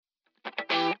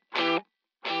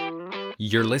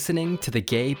You're listening to The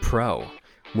Gay Pro,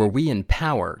 where we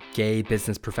empower gay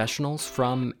business professionals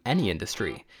from any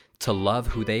industry to love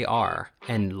who they are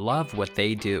and love what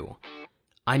they do.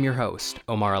 I'm your host,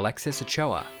 Omar Alexis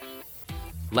Ochoa.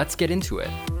 Let's get into it.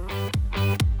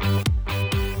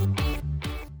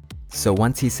 So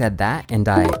once he said that and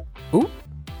ooh,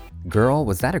 girl,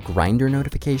 was that a Grindr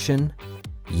notification?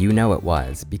 You know it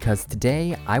was, because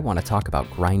today I want to talk about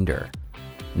Grindr.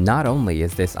 Not only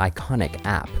is this iconic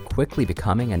app quickly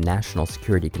becoming a national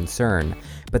security concern,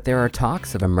 but there are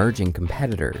talks of emerging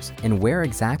competitors and where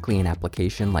exactly an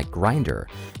application like Grindr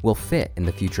will fit in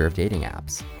the future of dating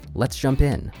apps. Let's jump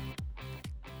in.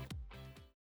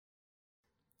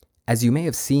 As you may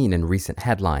have seen in recent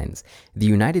headlines, the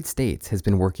United States has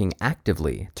been working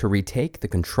actively to retake the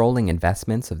controlling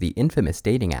investments of the infamous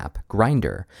dating app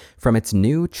Grindr from its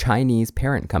new Chinese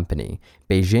parent company,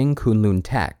 Beijing Kunlun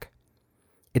Tech.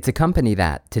 It's a company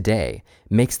that, today,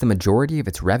 makes the majority of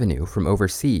its revenue from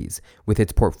overseas with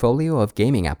its portfolio of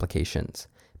gaming applications,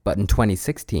 but in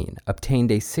 2016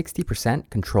 obtained a 60%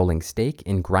 controlling stake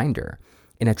in Grindr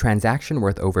in a transaction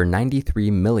worth over $93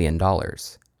 million.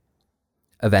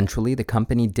 Eventually, the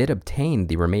company did obtain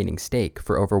the remaining stake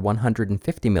for over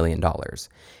 $150 million,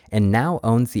 and now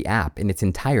owns the app in its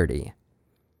entirety.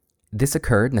 This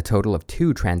occurred in a total of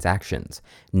 2 transactions,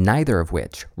 neither of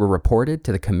which were reported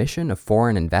to the Commission of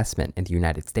Foreign Investment in the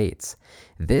United States.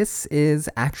 This is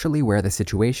actually where the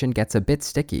situation gets a bit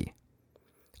sticky.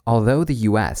 Although the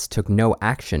US took no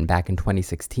action back in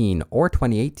 2016 or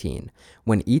 2018,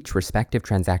 when each respective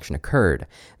transaction occurred,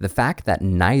 the fact that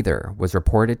neither was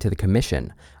reported to the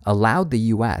Commission allowed the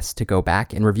US to go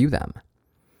back and review them.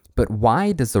 But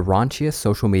why does the raunchiest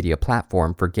social media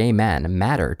platform for gay men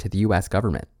matter to the US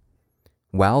government?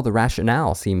 Well, the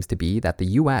rationale seems to be that the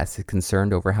US is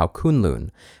concerned over how Kunlun,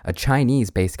 a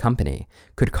Chinese-based company,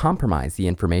 could compromise the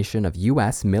information of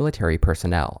US military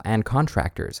personnel and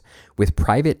contractors with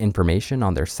private information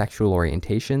on their sexual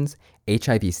orientations,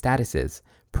 HIV statuses,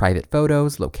 private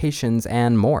photos, locations,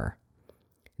 and more.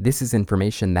 This is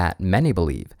information that many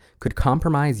believe could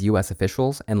compromise US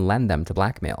officials and lend them to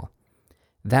blackmail.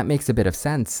 That makes a bit of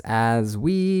sense, as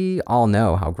we all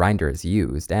know how Grindr is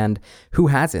used, and who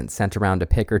hasn't sent around a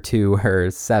pic or 2 or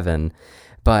 7.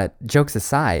 But jokes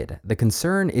aside, the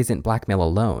concern isn't blackmail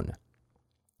alone.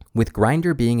 With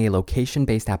Grindr being a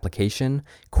location-based application,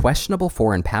 questionable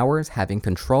foreign powers having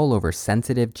control over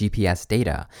sensitive GPS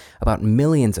data about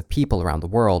millions of people around the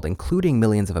world, including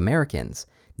millions of Americans,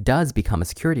 does become a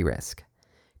security risk.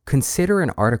 Consider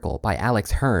an article by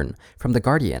Alex Hearn from The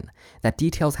Guardian that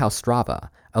details how Strava,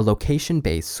 a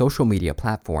location-based social media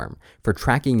platform for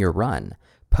tracking your run,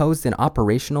 posed an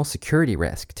operational security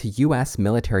risk to US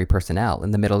military personnel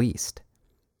in the Middle East.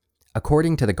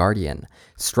 According to The Guardian,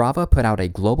 Strava put out a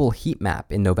global heat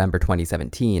map in November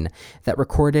 2017 that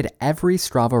recorded every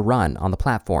Strava run on the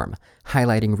platform,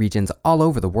 highlighting regions all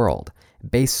over the world,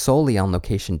 based solely on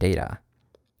location data.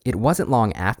 It wasn't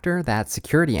long after that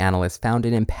security analysts found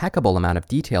an impeccable amount of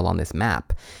detail on this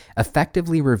map,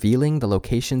 effectively revealing the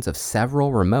locations of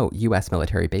several remote US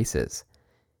military bases.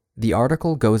 The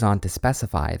article goes on to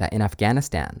specify that in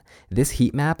Afghanistan, this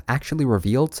heat map actually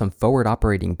revealed some forward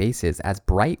operating bases as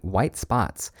bright white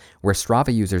spots where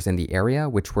Strava users in the area,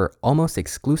 which were almost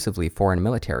exclusively foreign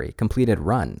military, completed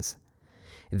runs.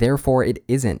 Therefore, it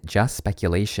isn't just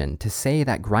speculation to say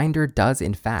that Grindr does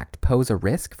in fact pose a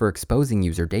risk for exposing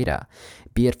user data,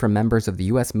 be it from members of the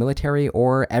US military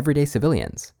or everyday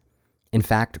civilians. In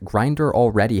fact, Grindr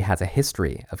already has a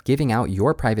history of giving out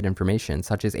your private information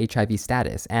such as HIV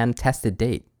status and tested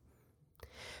date.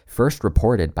 First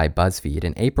reported by BuzzFeed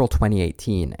in April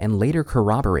 2018 and later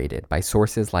corroborated by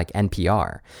sources like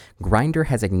NPR, Grindr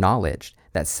has acknowledged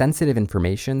that sensitive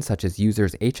information such as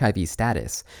users' HIV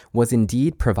status was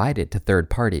indeed provided to third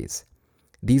parties.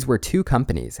 These were 2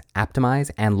 companies,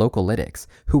 Aptimize and Localytics,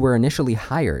 who were initially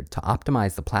hired to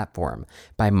optimize the platform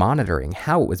by monitoring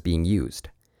how it was being used.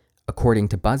 According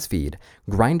to BuzzFeed,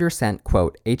 Grindr sent,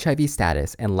 quote, HIV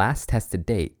status and last tested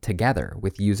date together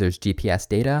with users' GPS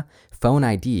data, phone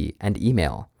ID, and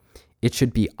email. It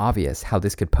should be obvious how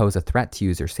this could pose a threat to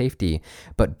user safety,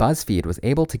 but BuzzFeed was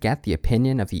able to get the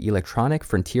opinion of the Electronic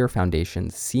Frontier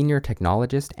Foundation's senior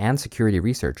technologist and security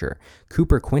researcher,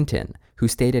 Cooper Quinton, who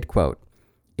stated, quote,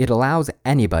 "It allows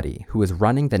anybody who is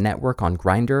running the network on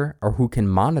Grindr or who can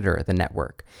monitor the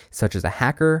network, such as a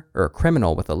hacker or a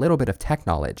criminal with a little bit of tech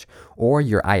knowledge, or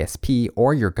your ISP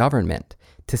or your government,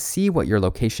 to see what your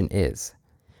location is.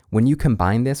 When you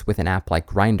combine this with an app like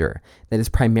Grindr that is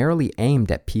primarily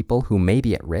aimed at people who may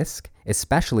be at risk,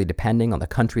 especially depending on the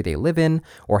country they live in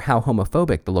or how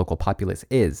homophobic the local populace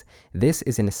is, this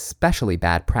is an especially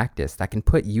bad practice that can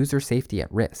put user safety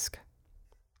at risk.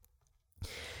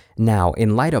 Now,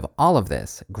 in light of all of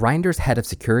this, Grindr's head of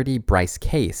security, Bryce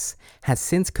Case, has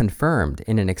since confirmed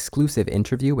in an exclusive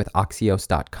interview with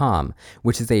Axios.com,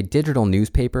 which is a digital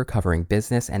newspaper covering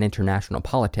business and international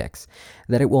politics,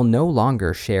 that it will no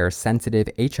longer share sensitive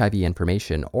HIV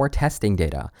information or testing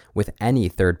data with any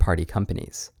third-party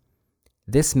companies.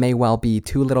 This may well be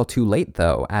too little too late,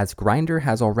 though, as Grindr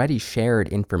has already shared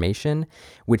information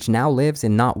which now lives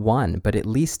in not one, but at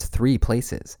least 3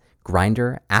 places: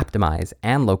 Grindr, Aptimize,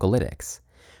 and Localytics.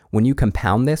 When you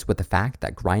compound this with the fact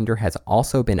that Grindr has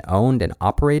also been owned and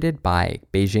operated by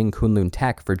Beijing Kunlun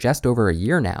Tech for just over a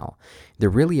year now, there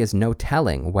really is no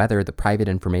telling whether the private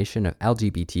information of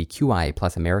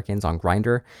LGBTQIA+ Americans on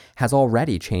Grindr has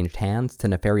already changed hands to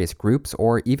nefarious groups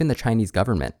or even the Chinese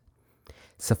government.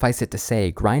 Suffice it to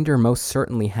say, Grindr most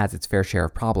certainly has its fair share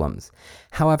of problems.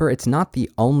 However, it's not the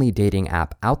only dating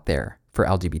app out there for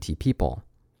LGBT people.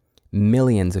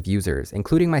 Millions of users,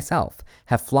 including myself,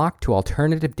 have flocked to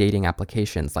alternative dating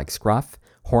applications like Scruff,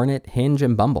 Hornet, Hinge,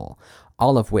 and Bumble,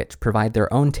 all of which provide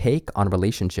their own take on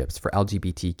relationships for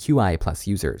LGBTQIA+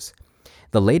 users.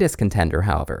 The latest contender,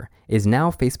 however, is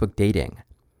now Facebook Dating.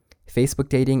 Facebook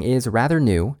Dating is rather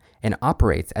new and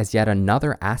operates as yet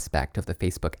another aspect of the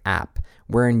Facebook app,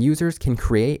 wherein users can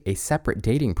create a separate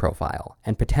dating profile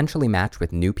and potentially match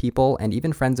with new people and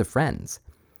even friends of friends.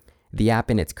 The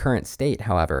app in its current state,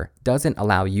 however, doesn't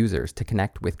allow users to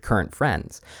connect with current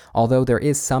friends, although there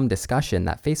is some discussion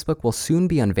that Facebook will soon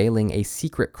be unveiling a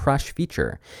secret crush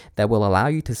feature that will allow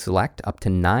you to select up to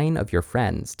 9 of your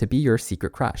friends to be your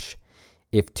secret crush.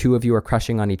 If 2 of you are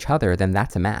crushing on each other, then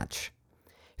that's a match.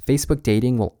 Facebook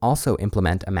Dating will also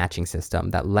implement a matching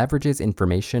system that leverages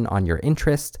information on your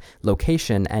interest,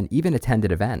 location, and even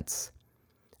attended events.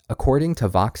 According to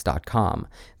Vox.com,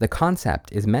 the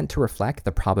concept is meant to reflect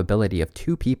the probability of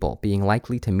 2 people being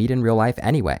likely to meet in real life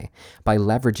anyway, by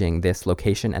leveraging this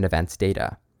location and events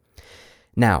data.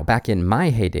 Now, back in my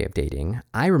heyday of dating,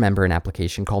 I remember an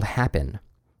application called Happen.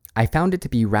 I found it to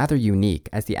be rather unique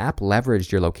as the app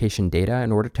leveraged your location data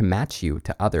in order to match you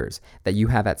to others that you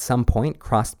have at some point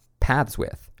crossed paths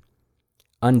with,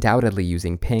 undoubtedly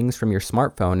using pings from your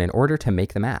smartphone in order to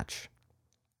make the match.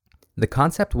 The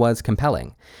concept was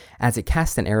compelling, as it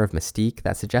cast an air of mystique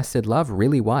that suggested love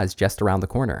really was just around the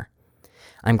corner.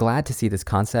 I'm glad to see this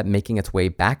concept making its way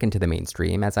back into the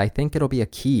mainstream, as I think it'll be a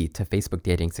key to Facebook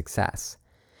Dating's success.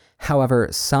 However,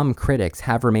 some critics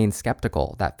have remained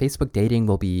skeptical that Facebook Dating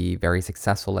will be very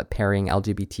successful at pairing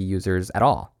LGBT users at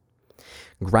all.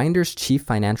 Grindr's chief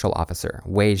financial officer,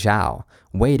 Wei Zhao,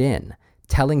 weighed in,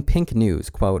 telling Pink News,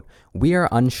 quote, "We are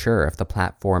unsure if the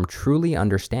platform truly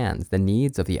understands the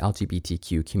needs of the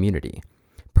LGBTQ community,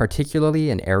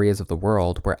 particularly in areas of the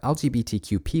world where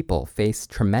LGBTQ people face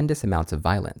tremendous amounts of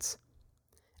violence."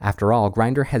 After all,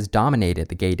 Grindr has dominated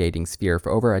the gay dating sphere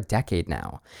for over a decade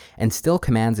now, and still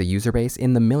commands a user base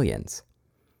in the millions.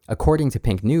 According to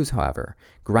Pink News, however,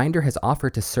 Grindr has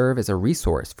offered to serve as a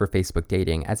resource for Facebook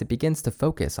Dating as it begins to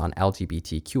focus on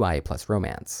LGBTQIA+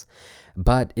 romance.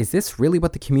 But is this really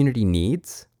what the community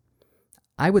needs?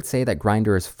 I would say that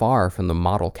Grindr is far from the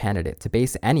model candidate to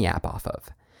base any app off of,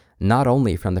 not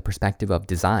only from the perspective of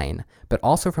design, but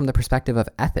also from the perspective of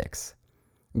ethics.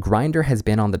 Grindr has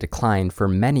been on the decline for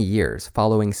many years,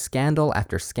 following scandal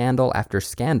after scandal after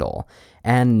scandal,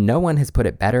 and no one has put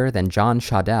it better than John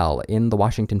Schaudel in The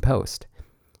Washington Post.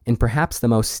 In perhaps the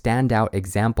most standout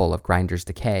example of Grindr's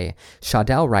decay,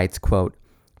 Schaudel writes, quote,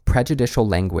 "Prejudicial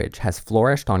language has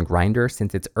flourished on Grindr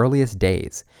since its earliest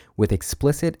days, with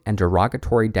explicit and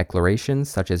derogatory declarations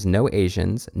such as no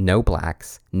Asians, no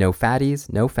blacks, no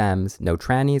fatties, no femmes, no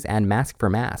trannies, and mask for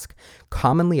mask,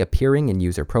 commonly appearing in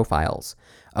user profiles.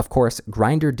 Of course,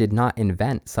 Grindr did not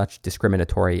invent such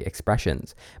discriminatory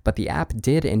expressions, but the app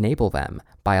did enable them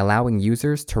by allowing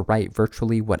users to write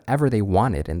virtually whatever they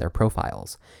wanted in their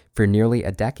profiles. For nearly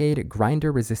a decade,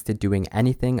 Grindr resisted doing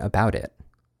anything about it."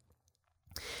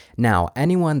 Now,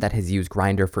 anyone that has used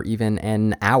Grindr for even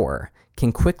an hour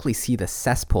can quickly see the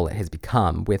cesspool it has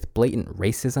become, with blatant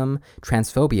racism,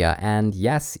 transphobia, and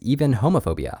yes, even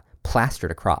homophobia plastered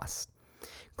across.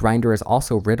 Grindr is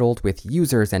also riddled with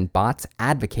users and bots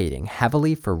advocating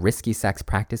heavily for risky sex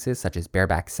practices such as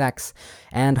bareback sex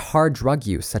and hard drug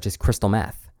use such as crystal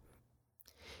meth.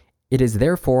 It is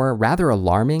therefore rather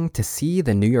alarming to see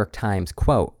the New York Times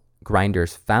quote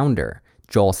Grindr's founder,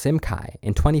 Joel Simkai,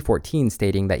 in 2014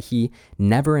 stating that he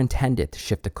never intended to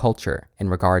shift a culture in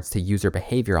regards to user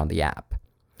behavior on the app.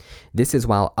 This is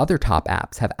while other top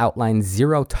apps have outlined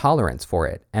zero tolerance for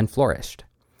it and flourished.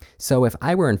 So if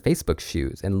I were in Facebook's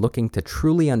shoes and looking to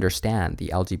truly understand the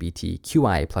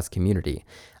LGBTQIA+ community,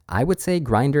 I would say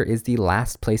Grindr is the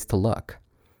last place to look.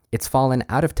 It's fallen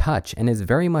out of touch and is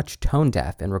very much tone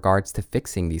deaf in regards to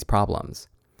fixing these problems.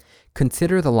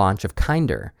 Consider the launch of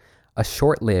Kinder, a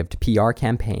short-lived PR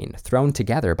campaign thrown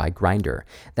together by Grindr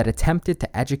that attempted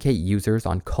to educate users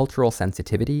on cultural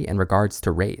sensitivity in regards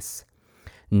to race.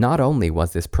 Not only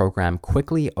was this program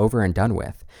quickly over and done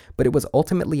with, but it was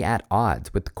ultimately at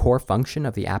odds with the core function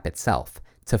of the app itself,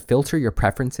 to filter your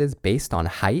preferences based on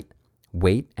height,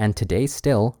 weight, and today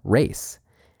still, race.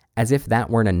 As if that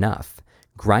weren't enough,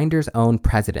 Grindr's own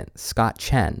president, Scott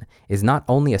Chen, is not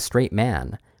only a straight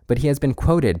man, but he has been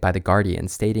quoted by The Guardian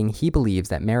stating he believes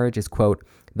that marriage is, quote,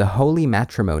 the holy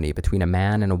matrimony between a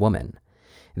man and a woman.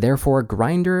 Therefore,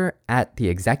 Grindr at the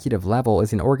executive level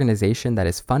is an organization that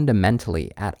is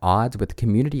fundamentally at odds with the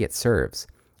community it serves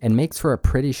and makes for a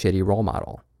pretty shitty role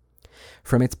model.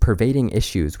 From its pervading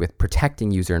issues with protecting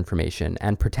user information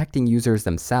and protecting users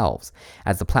themselves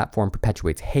as the platform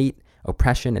perpetuates hate,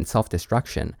 oppression, and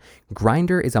self-destruction,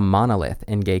 Grindr is a monolith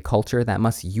in gay culture that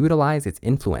must utilize its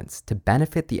influence to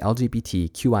benefit the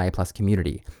LGBTQIA+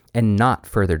 community and not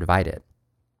further divide it.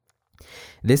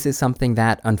 This is something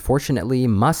that, unfortunately,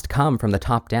 must come from the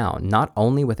top down, not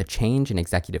only with a change in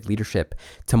executive leadership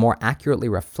to more accurately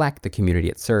reflect the community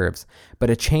it serves, but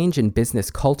a change in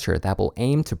business culture that will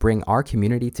aim to bring our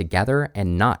community together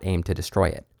and not aim to destroy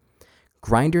it.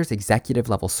 Grindr's executive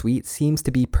level suite seems to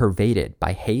be pervaded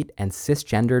by hate and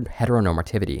cisgendered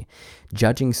heteronormativity,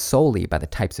 judging solely by the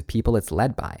types of people it's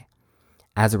led by.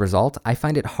 As a result, I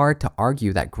find it hard to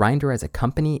argue that Grindr as a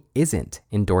company isn't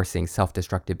endorsing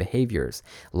self-destructive behaviors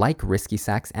like risky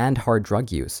sex and hard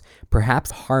drug use, perhaps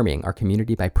harming our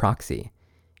community by proxy.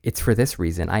 It's for this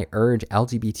reason I urge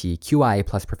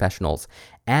LGBTQIA+ professionals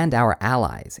and our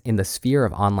allies in the sphere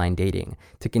of online dating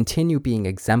to continue being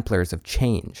exemplars of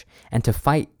change and to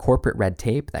fight corporate red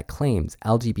tape that claims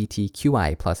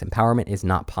LGBTQIA+ empowerment is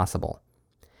not possible.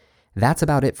 That's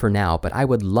about it for now, but I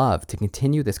would love to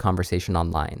continue this conversation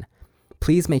online.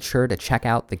 Please make sure to check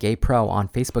out The Gay Pro on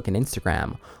Facebook and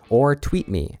Instagram, or tweet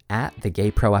me at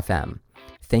TheGayProFM.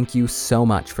 Thank you so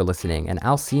much for listening, and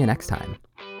I'll see you next time.